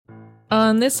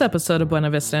On this episode of Buena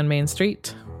Vista and Main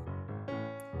Street,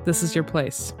 this is your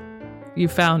place. You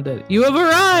found it. You have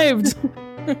arrived!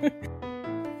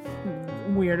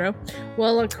 Weirdo.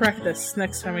 Well, I'll correct this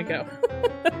next time we go.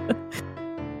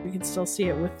 We can still see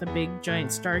it with the big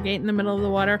giant Stargate in the middle of the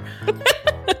water.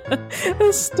 A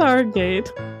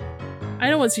Stargate. I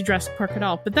don't want to see Jurassic Park at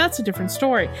all, but that's a different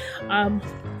story.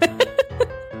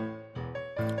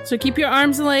 So keep your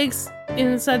arms and legs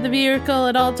inside the vehicle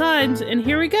at all times, and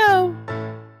here we go.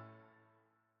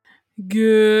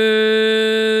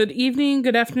 Good evening,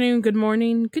 good afternoon, good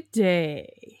morning, good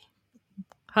day.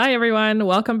 Hi, everyone.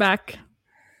 Welcome back.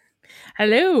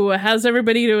 Hello. How's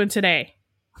everybody doing today?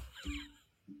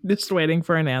 Just waiting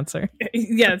for an answer.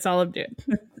 Yeah, that's all I'm doing.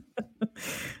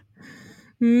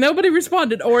 Nobody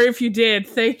responded, or if you did,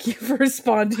 thank you for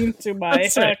responding to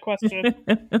my question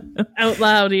out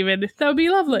loud even. That would be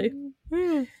lovely.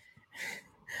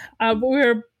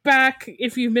 We're back.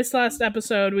 If you missed last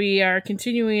episode, we are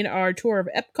continuing our tour of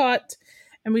EPCOT,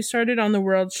 and we started on the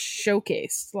World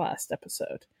Showcase last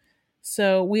episode.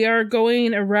 So we are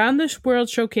going around this World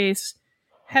Showcase,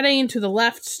 heading to the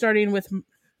left, starting with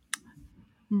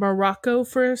Morocco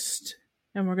first,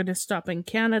 and we're going to stop in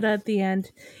Canada at the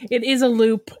end. It is a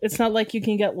loop. It's not like you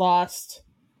can get lost.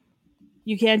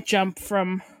 You can't jump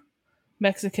from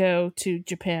Mexico to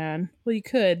Japan. Well, you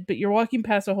could, but you're walking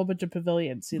past a whole bunch of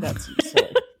pavilions. See, that's silly.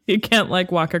 You can't,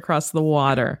 walk across the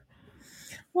water.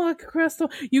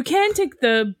 You can take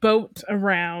the boat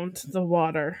around the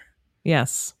water.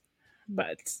 Yes.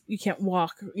 But you can't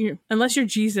walk. Unless you're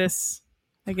Jesus,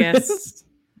 I guess.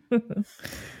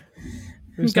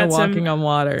 There's no walking on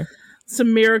water.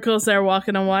 Some miracles there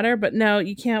walking on water, but no,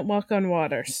 you can't walk on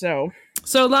water. So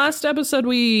last episode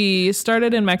we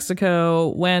started in Mexico,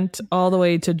 went all the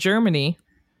way to Germany.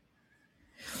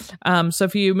 So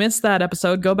if you missed that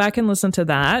episode, go back and listen to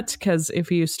that, because if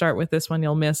you start with this one,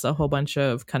 you'll miss a whole bunch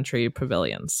of country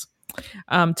pavilions.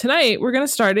 Tonight we're going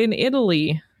to start in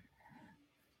Italy.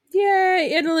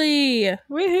 Yay, Italy!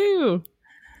 Woohoo!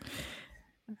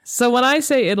 So when I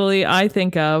say Italy, I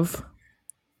think of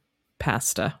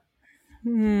pasta.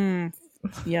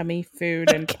 Yummy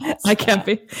food and pasta.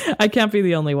 I can't be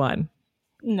the only one.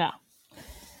 No.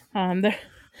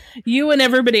 You and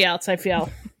everybody else, I feel.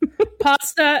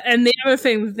 Pasta, and the other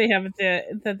thing that they have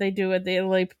that they do at the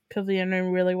Italy Pavilion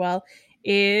really well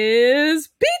is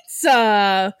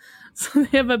pizza. So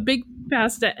they have a big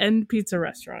pasta and pizza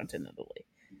restaurant in Italy.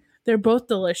 They're both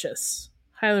delicious.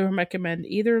 Highly recommend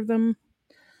either of them.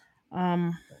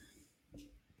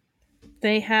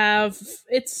 They have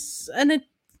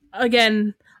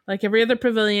again, like every other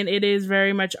pavilion, it is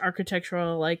very much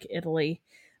architectural like Italy.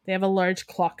 They have a large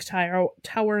clock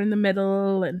tower in the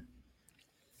middle, and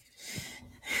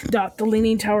not the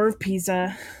Leaning Tower of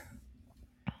Pisa.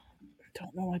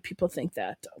 Don't know why people think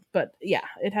that, but yeah,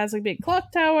 it has a big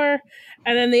clock tower.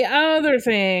 And then the other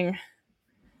thing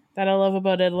that I love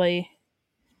about Italy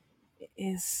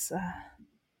is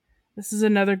this is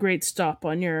another great stop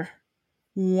on your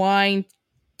wine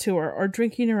tour or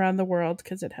drinking around the world,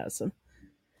 because it has some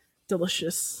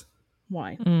delicious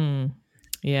wine.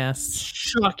 Yes.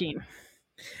 Shocking.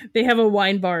 They have a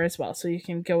wine bar as well, so you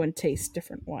can go and taste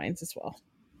different wines as well.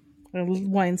 A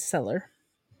wine cellar.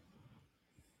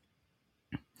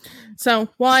 So,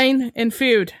 wine and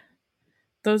food.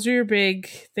 Those are your big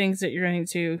things that you're going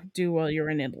to do while you're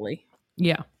in Italy.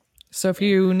 Yeah. So if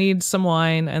you need some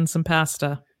wine and some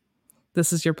pasta,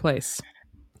 this is your place.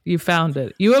 You found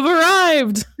it. You have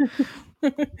arrived!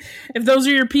 If those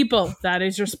are your people, that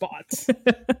is your spot.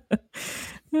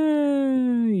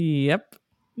 Yep.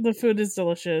 The food is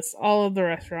delicious. All of the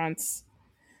restaurants.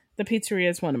 The pizzeria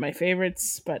is one of my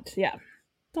favorites, but yeah,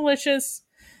 delicious.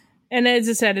 And as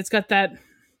I said, it's got that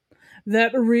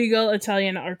regal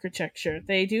Italian architecture.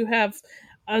 They do have,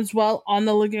 as well, on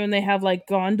the lagoon, they have like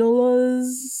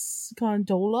gondolas.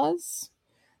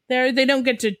 They don't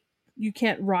get to, you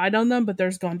can't ride on them, but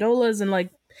there's gondolas and like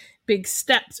big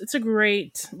steps. It's a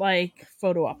great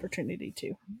photo opportunity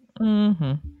too.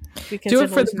 Mm-hmm. Do it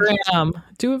for the gram.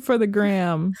 Do it for the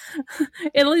gram.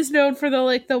 Italy's known for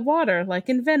the water, like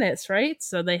in Venice, right?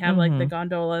 So they have the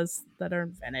gondolas that are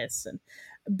in Venice, and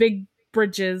big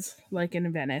bridges like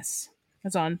in Venice.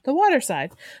 It's on the water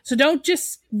side. So don't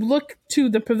just look to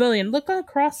the pavilion. Look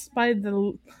across by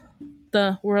the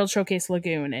World Showcase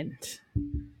Lagoon, and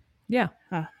yeah,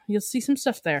 you'll see some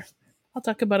stuff there. I'll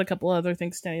talk about a couple other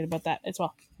things tonight about that as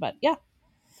well. But yeah.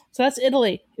 So that's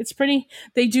Italy. It's pretty.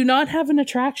 They do not have an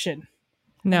attraction.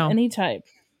 No. Of any type.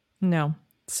 No.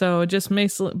 So just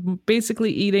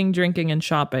basically eating, drinking, and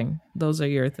shopping. Those are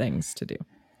your things to do.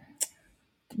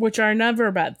 which are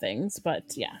never bad things,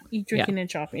 but yeah, eat, drinking, and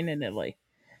shopping in Italy.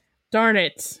 Darn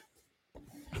it.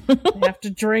 I have to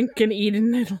drink and eat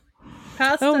in Italy.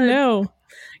 Pasta, Oh no.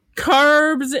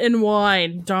 carbs, and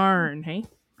wine. Darn, hey?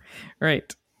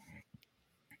 Right.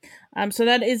 So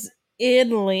that is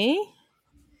Italy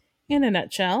in a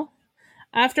nutshell.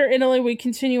 After Italy, we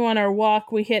continue on our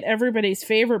walk. We hit everybody's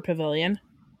favorite pavilion.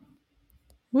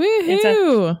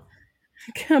 Woohoo!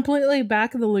 Completely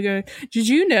back of the lagoon. Did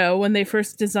you know when they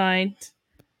first designed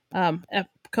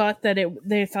EPCOT that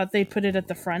they thought they'd put it at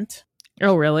the front?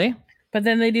 Oh, really? But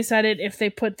then they decided if they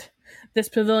put this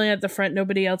pavilion at the front,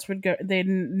 nobody else would go. They'd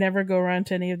never go around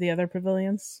to any of the other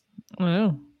pavilions.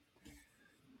 Oh.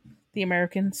 The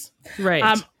Americans.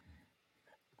 Right.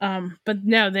 But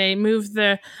no, they moved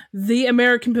the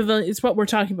American Pavilion. It's what we're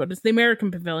talking about. It's the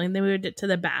American Pavilion. They moved it to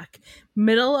the back,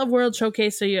 middle of World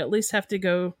Showcase. So you at least have to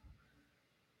go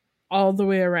all the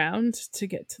way around to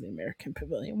get to the American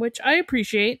Pavilion, which I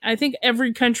appreciate. I think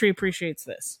every country appreciates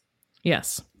this.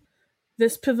 Yes.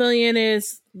 This pavilion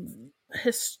is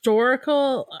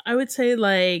historical. I would say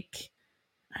like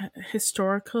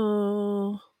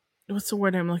historical. What's the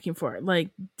word I'm looking for?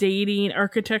 Like dating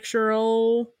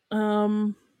architectural.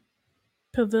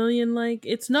 Pavilion, like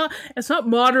it's not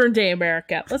modern day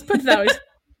America, let's put it that way.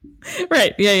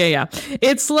 Right. Yeah.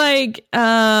 It's like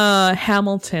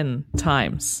Hamilton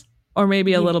times, or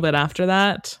maybe a little bit after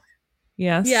that.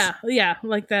 Yes. Yeah,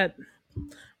 like that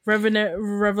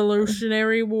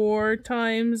Revolutionary War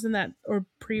times and that, or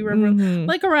pre-revolution,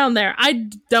 like around there. I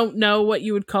don't know what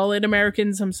you would call it,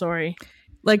 Americans, I'm sorry.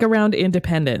 Like around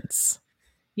independence.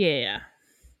 Yeah.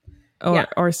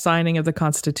 Or signing of the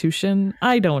Constitution.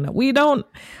 I don't know. I don't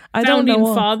Founding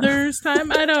know. Fathers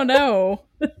time. I don't know.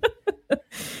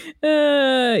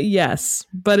 Yes,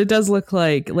 but it does look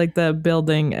like the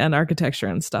building and architecture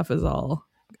and stuff is all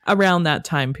around that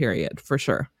time period for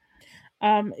sure.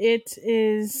 It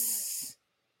is.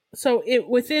 So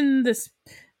within this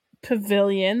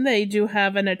pavilion, they do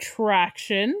have an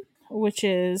attraction, which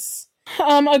is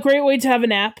a great way to have a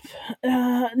nap.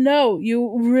 No,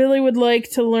 you really would like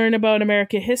to learn about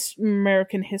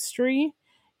American history.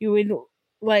 You would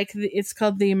like it's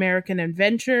called the American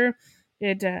Adventure.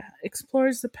 It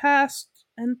explores the past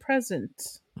and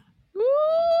present,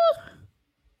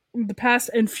 the past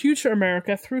and future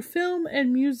America through film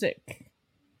and music,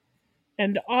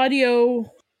 and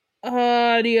audio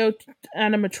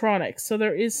animatronics. So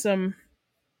there is some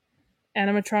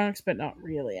animatronics, but not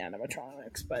really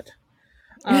animatronics, but.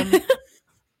 A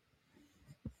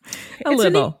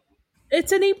little.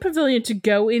 It's a neat pavilion to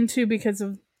go into because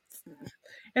of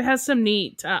it has some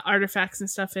neat artifacts and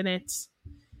stuff in it.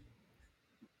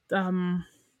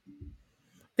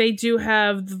 They do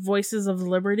have the Voices of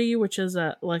Liberty, which is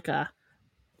a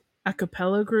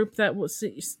cappella group that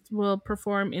will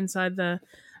perform inside the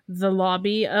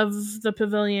lobby of the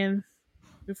pavilion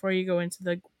before you go into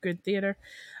the good theater.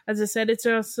 As I said, it's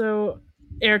also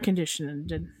air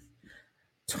conditioned and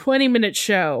 20-minute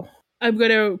show. I'm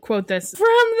going to quote this from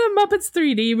the Muppets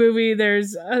 3D movie.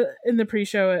 There's in the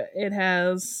pre-show, it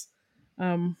has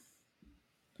the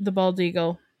bald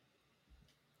eagle,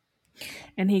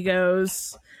 and he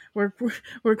goes, "We're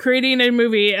creating a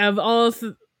movie of all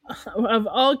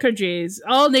countries,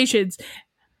 all nations,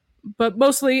 but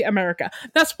mostly America."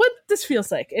 That's what this feels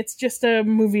like. It's just a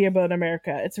movie about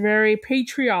America. It's very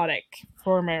patriotic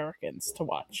for Americans to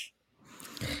watch.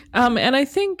 And I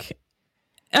think.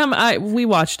 We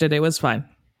watched it. It was fine.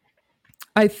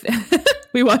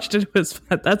 We watched it. It was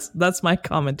fun. That's my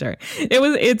commentary.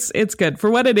 It's good for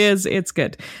what it is. It's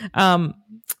good. I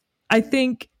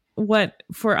think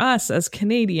for us as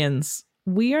Canadians,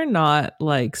 we are not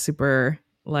like super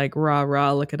like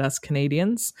rah, look at us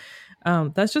Canadians.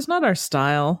 That's just not our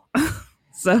style.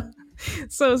 So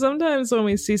sometimes when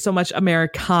we see so much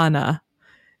Americana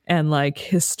and like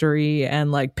history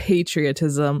and like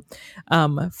patriotism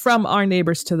from our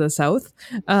neighbors to the south,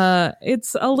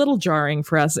 it's a little jarring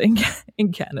for us in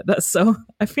Canada. So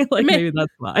I feel like maybe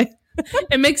that's why.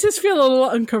 It makes us feel a little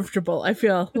uncomfortable. I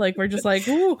feel like we're just like,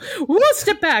 ooh,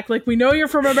 step back. Like, we know you're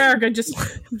from America. Just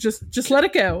let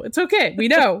it go. It's okay. We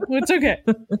know it's okay.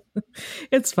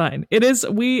 It's fine. It is.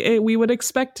 We would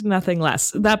expect nothing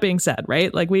less. That being said,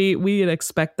 right? Like we'd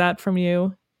expect that from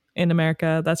you in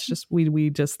America. That's just, we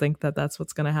just think that that's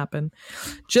what's going to happen.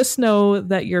 Just know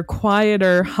that your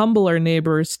quieter, humbler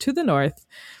neighbors to the north,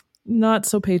 not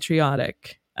so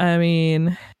patriotic. I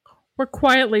mean, we're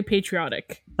quietly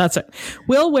patriotic. That's it.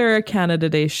 We'll wear a Canada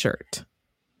Day shirt.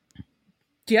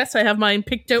 Yes, I have mine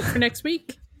picked out for next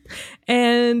week.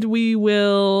 And we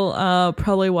will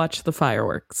probably watch the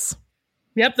fireworks.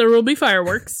 Yep, there will be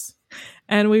fireworks.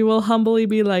 And we will humbly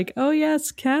be like, oh,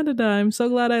 yes, Canada. I'm so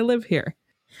glad I live here.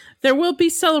 There will be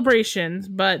celebrations,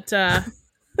 but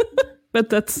but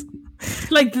that's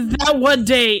like that one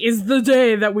day is the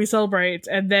day that we celebrate,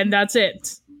 and then that's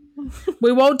it.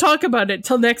 We won't talk about it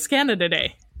till next Canada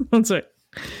Day. That's right.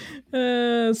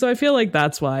 So I feel like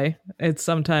that's why it's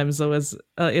sometimes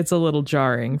it's a little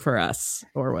jarring for us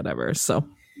or whatever. So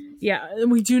yeah,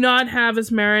 we do not have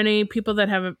as many people that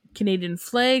have Canadian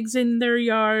flags in their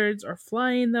yards or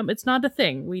flying them. It's not a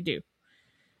thing we do.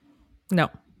 No,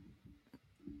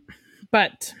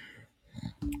 but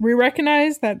we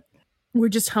recognize that we're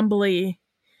just humbly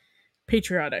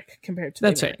patriotic compared to the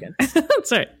Americans. Right.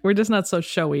 That's right. We're just not so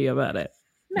showy about it.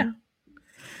 No.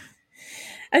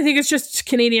 I think it's just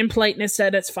Canadian politeness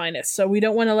at its finest. So we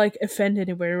don't want to like offend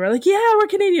anybody. We're like, yeah, we're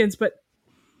Canadians, but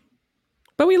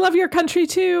we love your country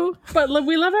too. But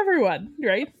we love everyone,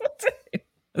 right?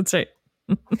 That's right.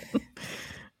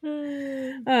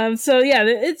 So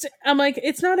yeah, I'm like,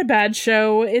 it's not a bad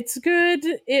show. It's good.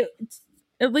 It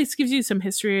at least gives you some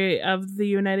history of the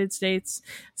United States.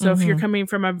 So if you're coming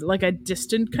from a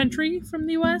distant country from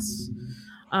the US,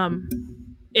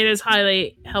 it is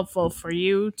highly helpful for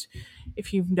you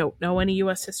if you don't know any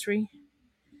US history.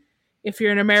 If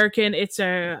you're an American, it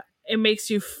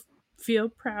makes you feel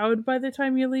proud by the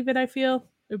time you leave it. I feel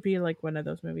it would be like one of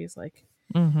those movies like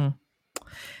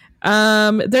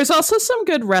there's also some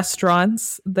good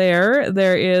restaurants there.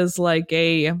 There is like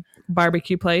a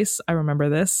barbecue place. I remember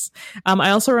this. I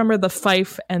also remember the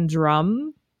Fife and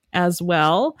Drum as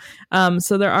well.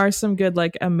 So there are some good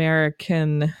like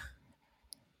American.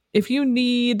 If you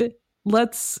need,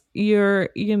 you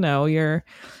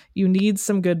need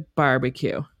some good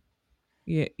barbecue.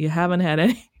 You haven't had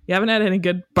any. You haven't had any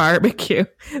good barbecue.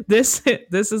 This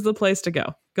is the place to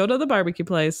go. Go to the barbecue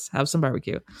place. Have some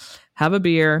barbecue. Have a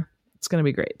beer. It's going to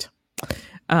be great.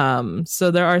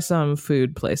 So there are some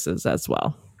food places as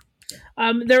well.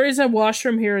 There is a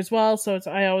washroom here as well. So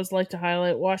I always like to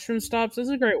highlight washroom stops. This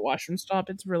is a great washroom stop.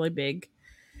 It's really big.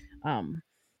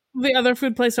 The other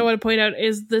food place I want to point out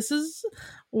is this is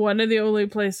one of the only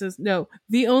places. No,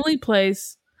 the only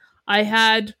place I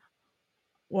have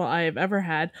ever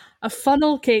had a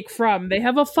funnel cake from. They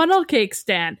have a funnel cake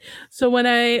stand. So when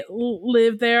I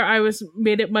lived there, I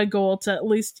made it my goal to at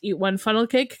least eat one funnel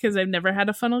cake because I've never had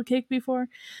a funnel cake before.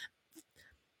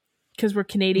 Because we're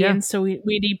Canadians, so we'd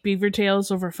eat beaver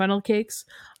tails over funnel cakes.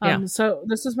 So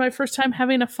this is my first time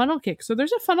having a funnel cake. So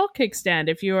there's a funnel cake stand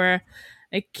if you are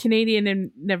a Canadian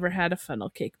and never had a funnel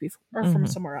cake before or from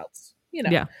somewhere else.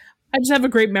 I just have a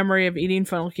great memory of eating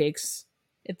funnel cakes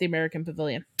at the American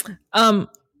Pavilion.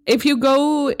 If you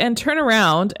go and turn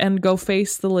around and go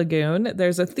face the lagoon,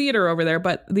 there's a theater over there.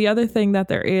 But the other thing that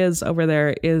there is over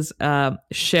there is a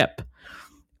ship,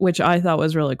 which I thought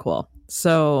was really cool.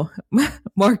 So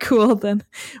more cool than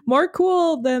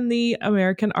the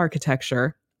American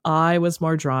architecture. I was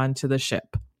more drawn to the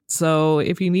ship. So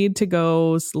if you need to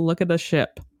go look at a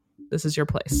ship, this is your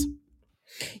place.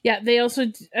 Yeah, they also,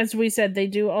 as we said, they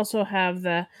do also have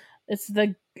the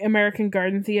American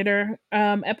Garden Theater.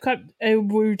 EPCOT, we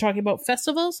were talking about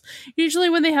festivals. Usually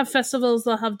when they have festivals,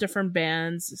 they'll have different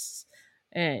bands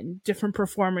and different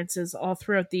performances all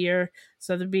throughout the year.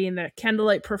 So there being the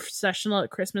Candlelight Processional at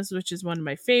Christmas, which is one of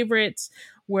my favorites,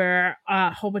 where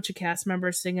a whole bunch of cast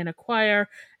members sing in a choir,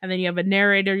 and then you have a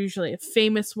narrator, usually a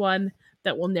famous one,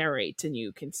 that will narrate, and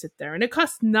you can sit there. And it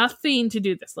costs nothing to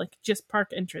do this, like just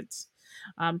park entrance,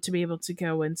 to be able to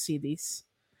go and see these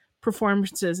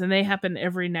performances. And they happen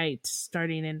every night,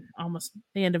 starting in almost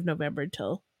the end of November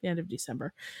till the end of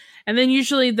December. And then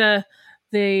usually the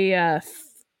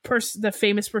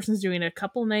famous person's doing a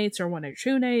couple nights or 1 or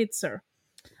 2 nights, or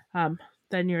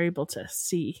then you're able to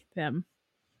see them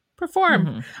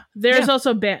perform. There's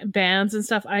also bands and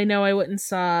stuff. I know I went and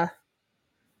saw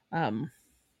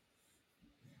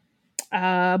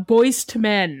Boys to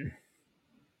Men.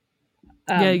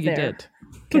 Yeah, you did.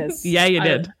 Yeah, you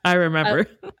did. I remember.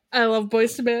 I love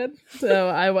Boys to Men, so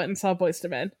I went and saw Boys to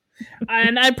Men.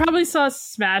 And I probably saw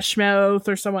Smash Mouth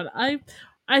or someone.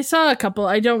 I saw a couple.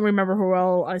 I don't remember who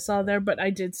all I saw there, but I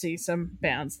did see some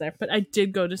bands there. But I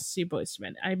did go to see Boys to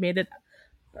Men. I made it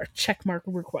a checkmark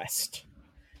request.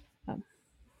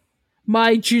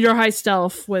 My junior high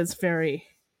self was very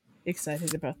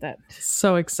excited about that.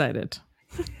 So excited.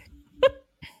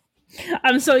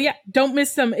 So yeah, don't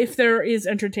miss them if there is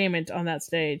entertainment on that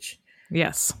stage.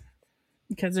 Yes.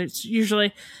 Because it's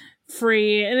usually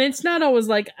free, and it's not always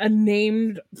like a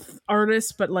named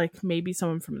artist, but like maybe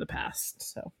someone from the past.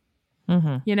 So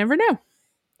you never know.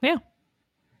 Yeah.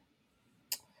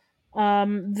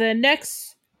 The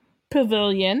next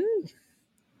pavilion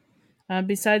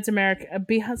Beside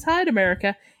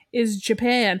America is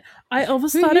Japan. I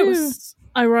always thought it Woohoo. was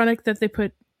ironic that they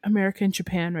put America and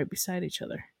Japan right beside each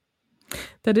other.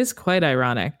 That is quite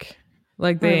ironic.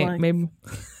 Like Or they like, maybe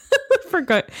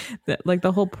forgot that, like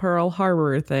the whole Pearl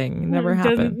Harbor thing never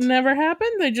happened. never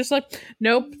happened. They just like,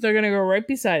 nope, they're gonna go right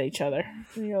beside each other.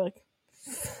 And you're like,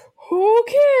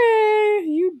 okay,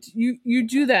 you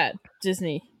do that,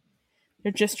 Disney.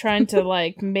 They're just trying to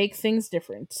like make things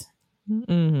different.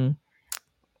 Mm-hmm.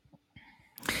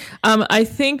 I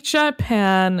think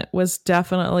Japan was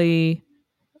definitely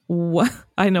what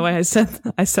I know. I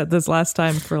said this last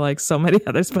time for like so many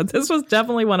others, but this was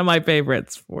definitely one of my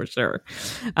favorites for sure,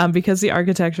 because the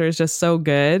architecture is just so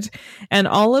good, and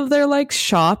all of their like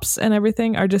shops and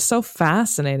everything are just so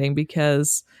fascinating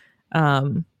because,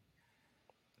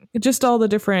 just all the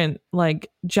different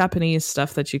like Japanese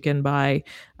stuff that you can buy,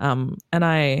 and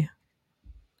I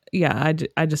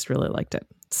just really liked it.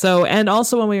 So, and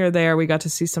also when we were there, we got to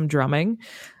see some drumming,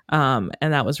 and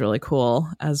that was really cool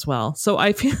as well. So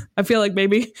I feel like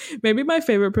maybe my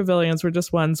favorite pavilions were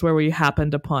just ones where we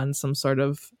happened upon some sort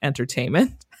of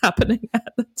entertainment happening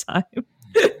at the time.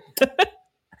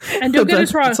 And don't get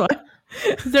us wrong,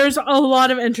 there's a lot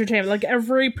of entertainment. Like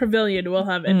every pavilion will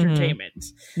have entertainment.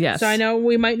 Mm-hmm. Yes. So I know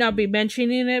we might not be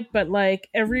mentioning it, but like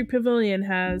every pavilion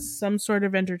has some sort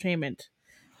of entertainment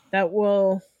that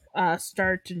will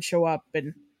start and show up,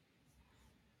 and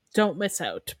don't miss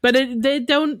out. But they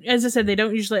don't, as I said, they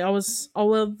don't usually always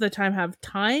all of the time have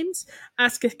times.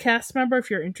 Ask a cast member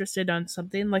if you're interested on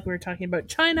something, like we were talking about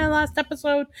China last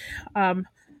episode.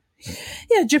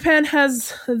 Yeah, Japan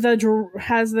has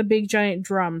the big giant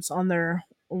drums on their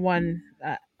one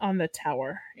on the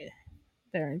tower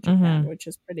there in Japan, which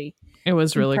is pretty. It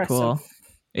was really impressive. cool.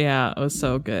 Yeah, it was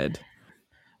so good.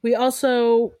 We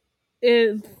also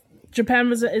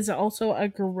Japan is also a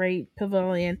great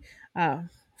pavilion,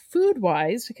 food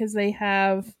wise, because they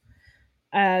have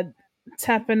a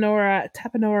Tapanora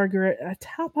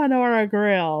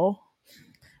Grill,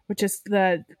 which is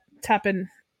the Tapan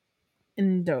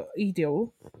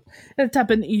Ido,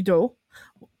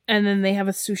 and then they have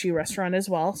a sushi restaurant as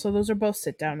well. So those are both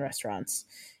sit down restaurants,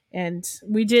 and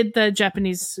we did the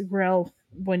Japanese grill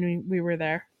when we were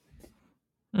there.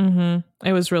 It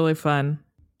was really fun.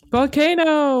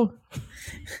 Volcano.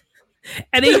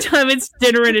 Anytime it's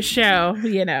dinner at a show,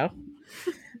 you know.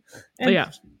 And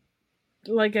yeah,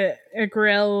 like a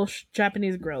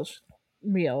Japanese grill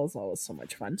meal is always so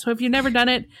much fun. So if you've never done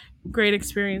it, great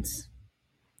experience.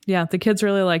 Yeah, the kids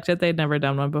really liked it. They'd never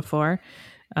done one before.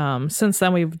 Since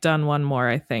then, we've done one more,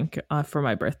 I think, for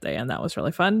my birthday, and that was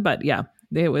really fun. But yeah,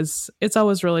 it's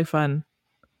always really fun.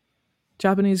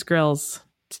 Japanese grills,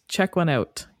 check one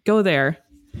out. Go there,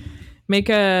 make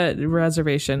a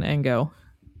reservation, and go.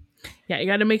 Yeah, you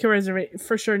got to make a reservation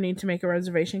for sure. Need to make a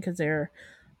reservation because they're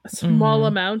a small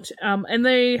amount, and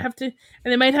they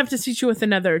might have to seat you with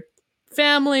another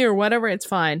family or whatever. It's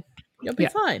fine. You'll be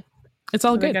fine. It's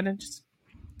all good. And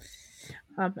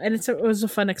it was a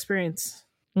fun experience.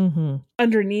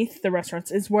 Underneath the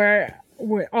restaurants is where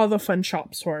all the fun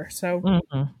shops were. So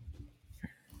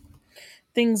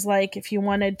things like if you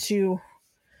wanted to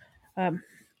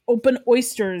open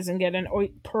oysters and get an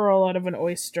pearl out of an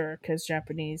oyster, because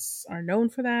Japanese are known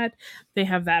for that, they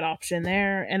have that option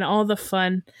there, and all the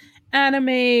fun anime,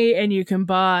 and you can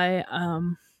buy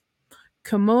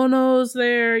kimonos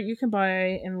there. You can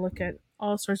buy and look at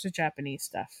all sorts of Japanese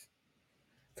stuff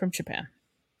from Japan.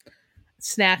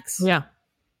 Snacks. Yeah.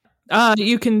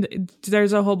 You can,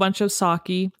 there's a whole bunch of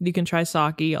sake. You can try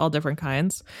sake, all different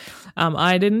kinds.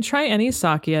 I didn't try any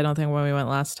sake, I don't think, when we went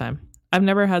last time. I've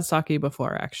never had sake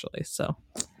before, actually, so.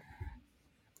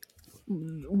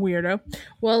 Weirdo.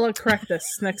 Well, I'll correct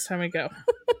this next time we go.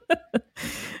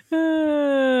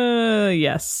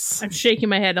 Yes. I'm shaking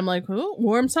my head. I'm like, oh,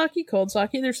 warm sake, cold sake.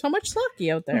 There's so much sake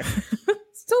out there.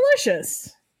 It's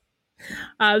delicious.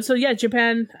 So yeah,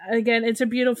 Japan, again, it's a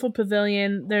beautiful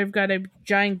pavilion. They've got a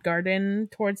giant garden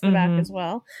towards the back as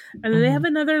well. And then they have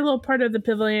another little part of the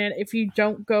pavilion. If you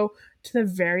don't go to the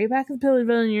very back of the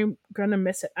pavilion, you're going to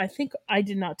miss it. I think I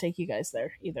did not take you guys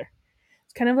there either.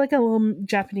 It's kind of like a little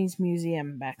Japanese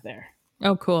museum back there.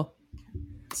 Oh, cool.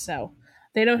 So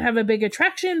they don't have a big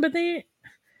attraction, but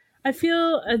I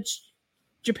feel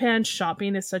Japan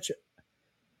shopping is such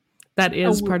that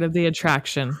is part of the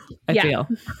attraction, I feel.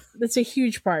 That's a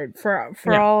huge part for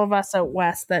all of us out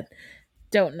west that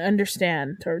don't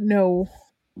understand or know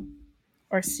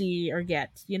or see or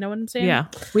get. You know what I'm saying? Yeah.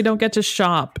 We don't get to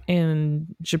shop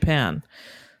in Japan.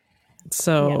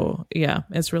 So, yeah,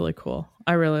 it's really cool.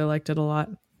 I really liked it a lot.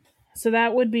 So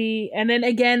that would be, and then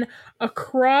again,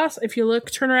 across, if you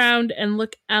turn around and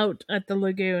look out at the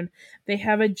lagoon, they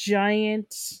have a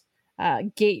giant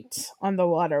gate on the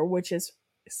water, which is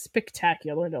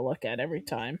spectacular to look at every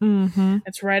time. Mm-hmm.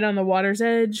 It's right on the water's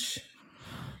edge.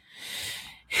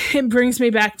 It brings me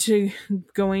back to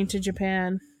going to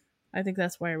Japan. I think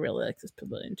that's why I really like this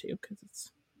pavilion too,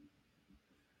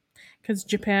 because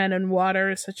Japan and water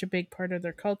is such a big part of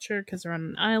their culture because they're on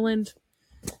an island.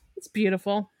 It's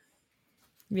beautiful.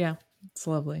 Yeah, it's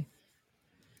lovely.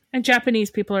 And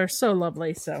Japanese people are so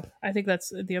lovely, so I think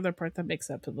that's the other part that makes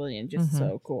that pavilion just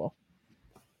so cool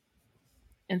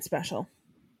and special.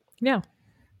 Yeah.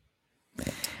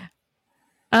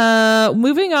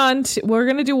 Moving on we're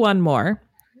gonna do one more.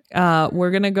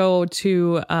 We're gonna go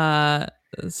to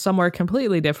somewhere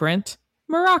completely different,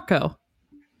 Morocco.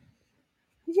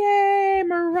 Yay,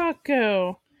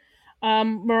 Morocco!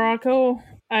 Morocco.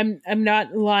 I'm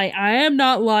not lying. I am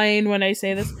not lying when I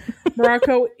say this.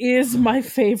 Morocco is my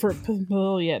favorite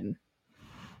pavilion.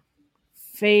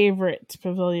 Favorite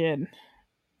pavilion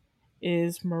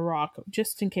is Morocco.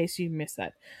 Just in case you missed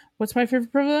that. What's my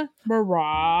favorite pavilion?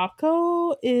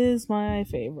 Morocco is my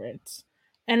favorite.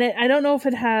 And I don't know if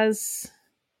it has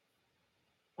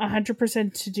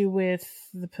 100% to do with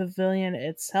the pavilion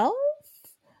itself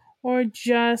or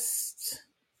just...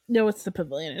 No, it's the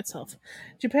pavilion itself.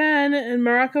 Japan and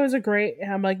Morocco is a great...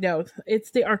 I'm like, no, it's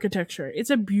the architecture. It's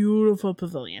a beautiful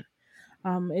pavilion.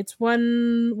 It's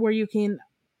one where you can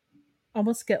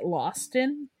almost get lost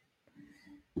in.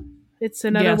 It's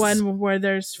another one where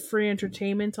there's free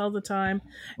entertainment all the time.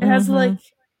 It has like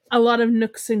a lot of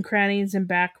nooks and crannies and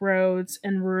back roads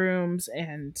and rooms,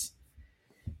 and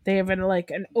they have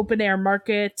an open air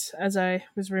market. As I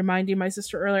was reminding my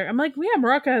sister earlier, I'm like, yeah,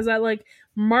 Morocco has that like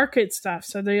market stuff.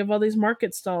 So they have all these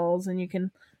market stalls, and you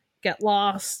can get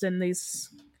lost, and these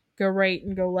go right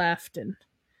and go left, and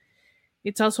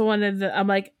it's also one of the. I'm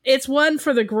like, it's one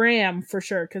for the gram for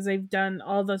sure because they've done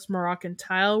all this Moroccan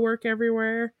tile work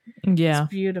everywhere. Yeah,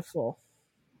 it's beautiful.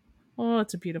 Oh,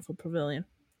 it's a beautiful pavilion.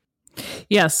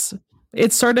 Yes,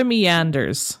 it sort of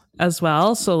meanders as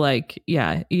well. So, like,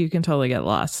 yeah, you can totally get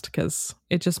lost because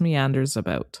it just meanders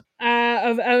about.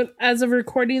 As of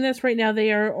recording this right now,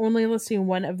 they are only listing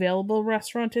one available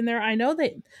restaurant in there. I know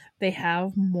they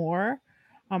have more.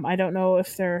 I don't know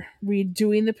if they're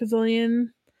redoing the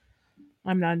pavilion.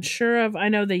 I'm not sure of. I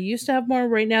know they used to have more.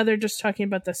 Right now, they're just talking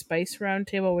about the Spice Round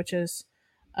Table, which is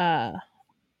a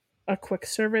quick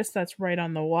service that's right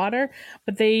on the water.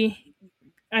 But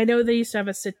I know they used to have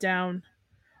a sit-down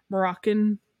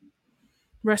Moroccan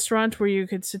restaurant where you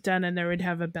could sit down and they would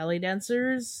have a belly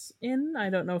dancers in.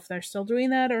 I don't know if they're still doing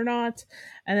that or not.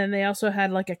 And then they also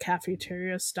had like a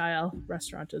cafeteria style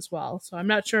restaurant as well. So I'm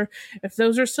not sure if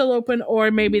those are still open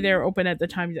or maybe they're open at the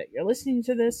time that you're listening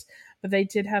to this, but they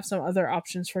did have some other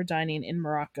options for dining in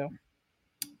Morocco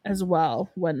as well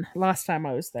when last time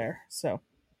I was there. So,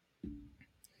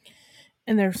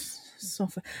 and there's so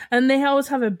fun. And they always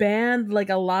have a band,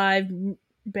 like a live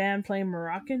band playing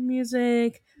Moroccan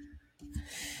music.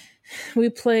 We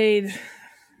played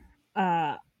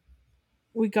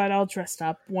we got all dressed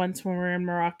up once when we were in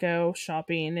Morocco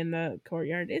shopping in the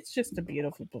courtyard. It's just a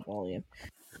beautiful pavilion.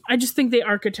 I just think the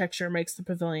architecture makes the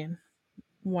pavilion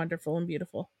wonderful and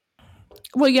beautiful.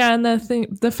 Well, yeah, and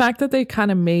the fact that they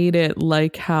kind of made it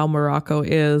like how Morocco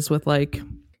is with like,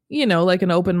 you know, like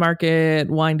an open market,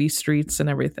 windy streets and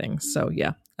everything. So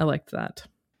yeah, I liked that.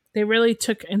 They really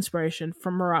took inspiration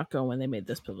from Morocco when they made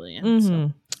this pavilion. Mm-hmm.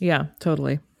 So. Yeah,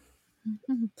 totally.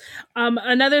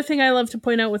 Another thing I love to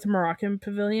point out with the Moroccan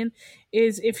pavilion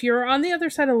is if you're on the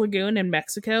other side of Lagoon in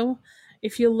Mexico,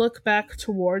 if you look back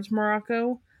towards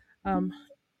Morocco,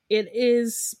 it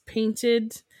is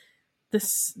painted.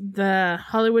 The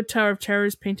Hollywood Tower of Terror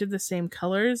is painted the same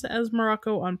colors as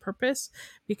Morocco on purpose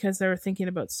because they were thinking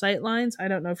about sight lines. I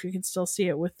don't know if you can still see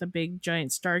it with the big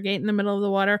giant Stargate in the middle of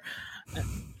the water.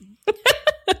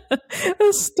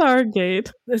 A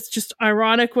Stargate. It's just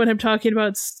ironic when I'm talking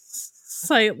about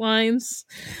sight lines.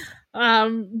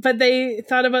 But they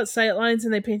thought about sight lines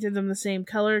and they painted them the same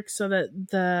color so that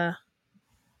the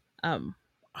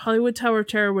Hollywood Tower of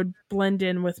Terror would blend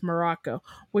in with Morocco,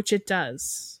 which it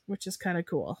does, which is kind of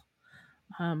cool.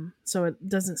 So it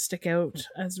doesn't stick out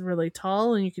as really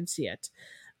tall and you can see it.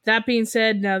 That being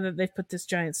said, now that they've put this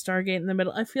giant Stargate in the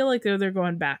middle, I feel like they're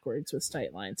going backwards with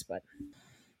sight lines, but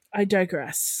I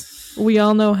digress. We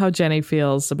all know how Jenny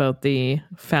feels about the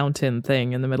fountain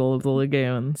thing in the middle of the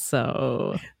lagoon,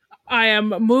 so I am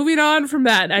moving on from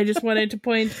that. I just wanted to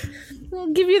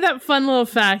give you that fun little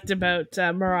fact about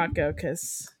Morocco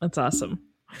because that's awesome.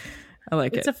 I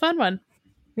like it. It's a fun one.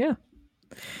 Yeah.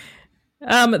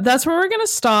 That's where we're gonna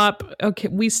stop. Okay,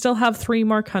 we still have 3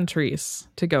 more countries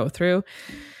to go through.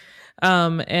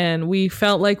 And we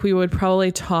felt like we would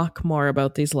probably talk more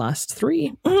about these last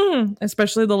 3,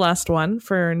 especially the last one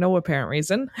for no apparent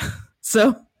reason.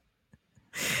 So,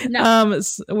 No.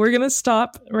 we're gonna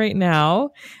stop right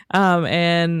now,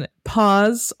 and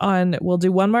pause on. We'll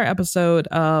do one more episode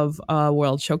of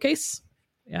World Showcase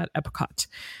at EPCOT.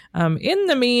 In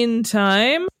the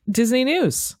meantime, Disney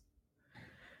news.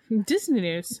 Disney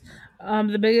news.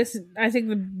 The biggest, I think,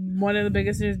 one of the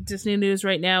biggest Disney news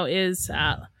right now is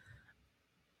the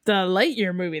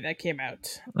Lightyear movie that came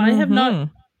out.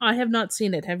 Mm-hmm. I have not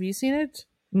seen it. Have you seen it?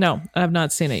 No, I have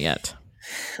not seen it yet.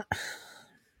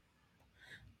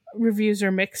 Reviews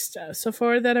are mixed so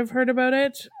far that I've heard about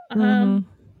it.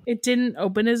 It didn't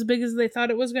open as big as they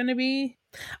thought it was going to be.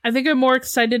 I think I'm more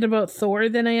excited about Thor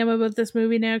than I am about this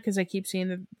movie now because I keep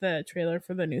seeing the trailer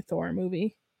for the new Thor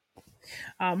movie.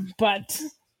 But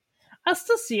I'll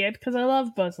still see it because I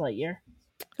love Buzz Lightyear.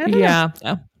 Yeah.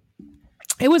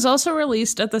 It was also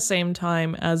released at the same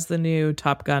time as the new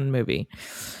Top Gun movie.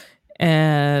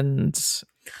 And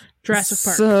Jurassic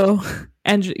Park.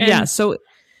 So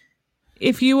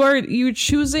if you're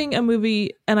choosing a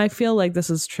movie, and I feel like this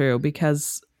is true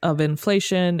because of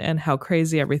inflation and how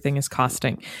crazy everything is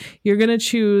costing, you're going to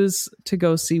choose to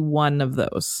go see one of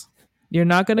those. You're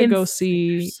not going to go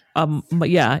see,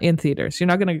 in theaters. You're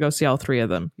not going to go see all 3 of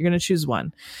them. You're going to choose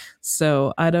one.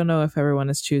 So I don't know if everyone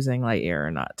is choosing Lightyear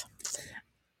or not.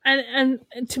 And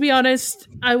to be honest,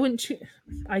 I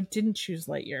didn't choose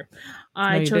Lightyear.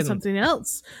 I chose something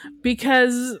else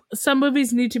because some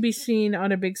movies need to be seen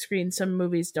on a big screen. Some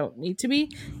movies don't need to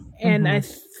be. And I'm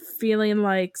feeling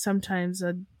like sometimes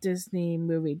a Disney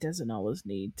movie doesn't always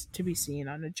need to be seen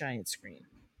on a giant screen.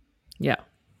 Yeah.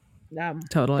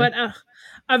 Totally. But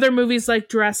other movies like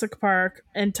Jurassic Park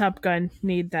and Top Gun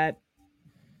need that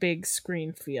big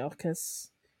screen feel because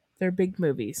they're big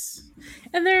movies.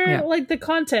 And they're like the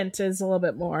content is a little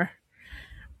bit more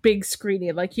big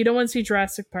screeny. Like you don't want to see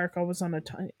Jurassic Park always on a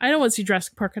time. I don't want to see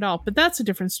Jurassic Park at all, but that's a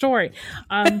different story.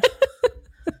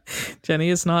 Jenny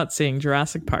is not seeing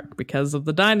Jurassic Park because of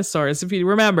the dinosaurs. If you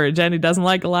remember, Jenny doesn't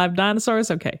like live dinosaurs.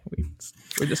 Okay,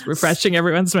 we're just refreshing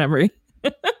everyone's memory.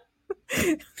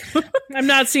 I'm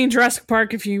not seeing Jurassic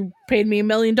Park if you paid me $1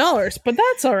 million, but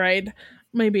that's all right.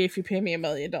 Maybe if you pay me $1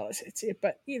 million, I'd see it.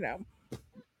 But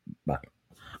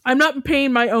I'm not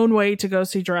paying my own way to go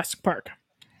see Jurassic Park.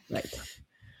 Right.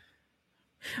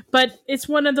 But it's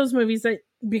one of those movies that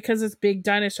because it's big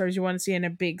dinosaurs, you want to see in a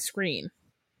big screen.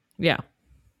 Yeah.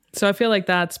 So I feel like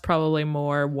that's probably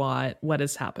more what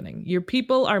is happening. Your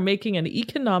people are making an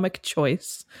economic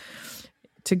choice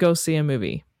to go see a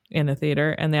movie in a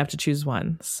theater, and they have to choose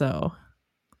one. So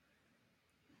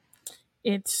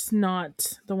it's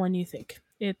not the one you think.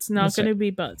 It's not going to be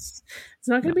Buzz. It's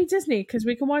not going to be Disney because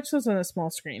we can watch those on a small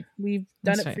screen. We've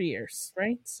done it for years,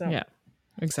 right? So yeah,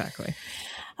 exactly.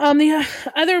 The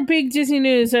other big Disney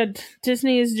news that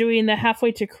Disney is doing the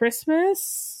halfway to Christmas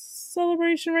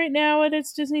celebration right now at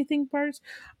its Disney theme parks.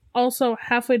 Also,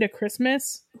 halfway to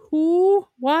Christmas. Who?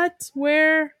 What?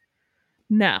 Where?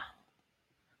 Nah.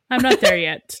 I'm not there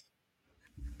yet.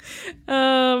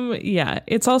 Yeah,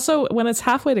 it's also when it's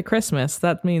halfway to Christmas,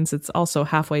 that means it's also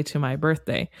halfway to my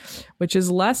birthday, which is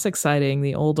less exciting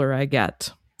the older I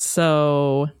get.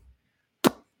 So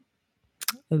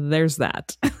there's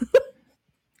that.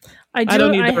 I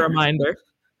don't need the reminder.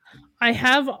 I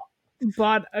have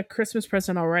bought a Christmas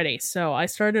present already, so I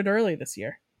started early this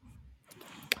year.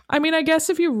 I mean, I guess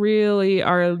if you really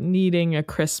are needing a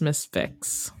Christmas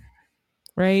fix,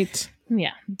 right?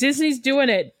 Yeah, Disney's doing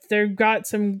it. They've got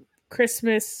some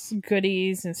Christmas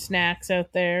goodies and snacks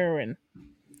out there, and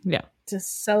to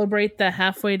celebrate the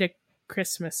halfway to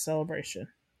Christmas celebration.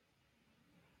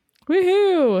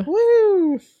 Woohoo!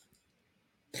 Woo!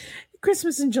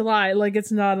 Christmas in July, like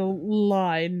it's not a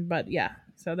line, but yeah.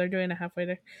 So they're doing a halfway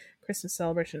to Christmas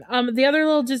celebration. The other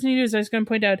little Disney news I was going to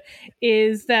point out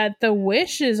is that the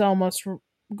Wish is almost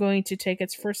going to take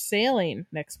its first sailing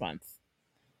next month.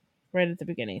 Right at the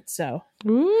beginning. So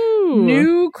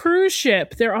new cruise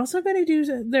ship. They're also going to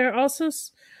do, they're also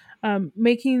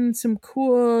making some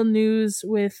cool news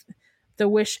with the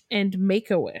Wish and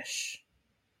Make-A-Wish.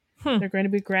 They're going to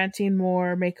be granting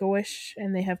more Make-A-Wish,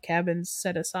 and they have cabins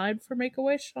set aside for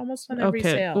Make-A-Wish almost on every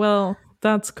sale. Well,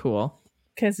 that's cool.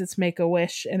 Because it's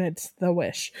Make-A-Wish and it's the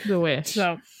Wish. The Wish.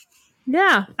 So,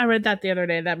 yeah, I read that the other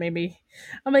day. That made me,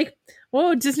 I'm like,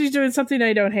 whoa, Disney's doing something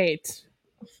I don't hate.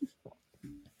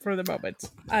 For the moment.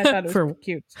 I thought it was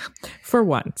cute. For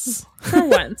once. For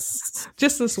once.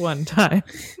 Just this one time.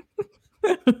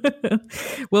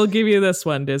 We'll give you this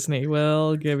one, Disney.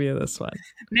 We'll give you this one.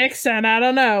 Next time, I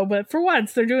don't know. But for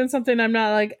once, they're doing something I'm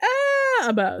not like,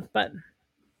 about. But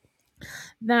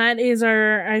that is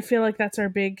I feel like that's our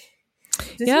big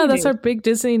Disney that's news. our big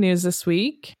Disney news this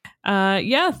week.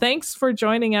 Thanks for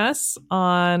joining us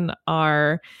on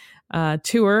our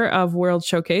tour of World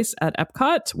Showcase at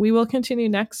EPCOT. We will continue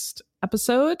next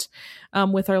episode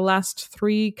with our last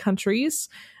 3 countries.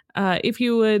 If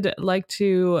you would like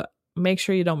to make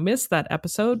sure you don't miss that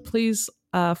episode, please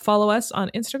follow us on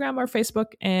Instagram or Facebook,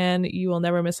 and you will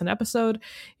never miss an episode.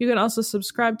 You can also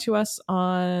subscribe to us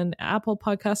on Apple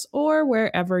Podcasts or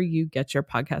wherever you get your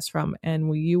podcasts from,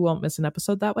 and you won't miss an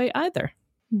episode that way either.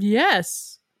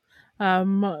 Yes.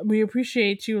 We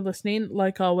appreciate you listening,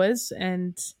 like always,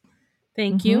 and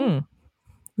thank you.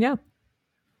 Yeah.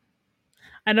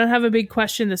 I don't have a big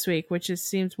question this week, which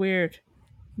seems weird,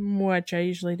 which I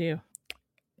usually do.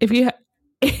 If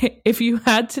you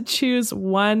had to choose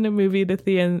one movie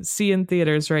to see in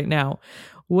theaters right now,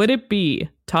 would it be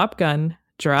Top Gun,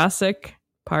 Jurassic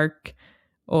Park,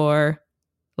 or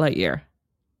Lightyear?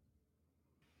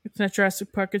 It's not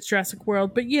Jurassic Park, it's Jurassic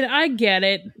World, but I get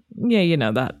it. Yeah, you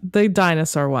know that. The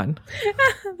dinosaur one.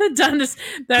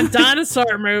 That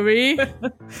dinosaur movie.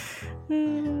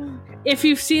 If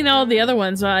you've seen all the other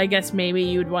ones, well, I guess maybe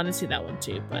you would want to see that one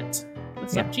too, but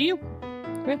it's up to you.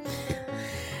 Yeah.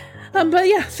 But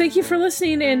yeah, thank you for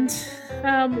listening, and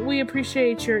we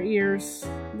appreciate your ears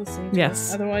listening to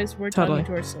us. Otherwise, we're talking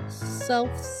to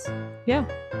ourselves. Yeah.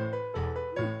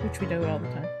 Which we do all the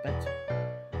time,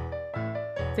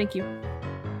 but thank you.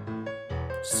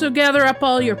 So gather up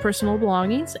all your personal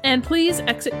belongings, and please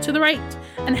exit to the right,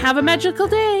 and have a magical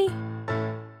day!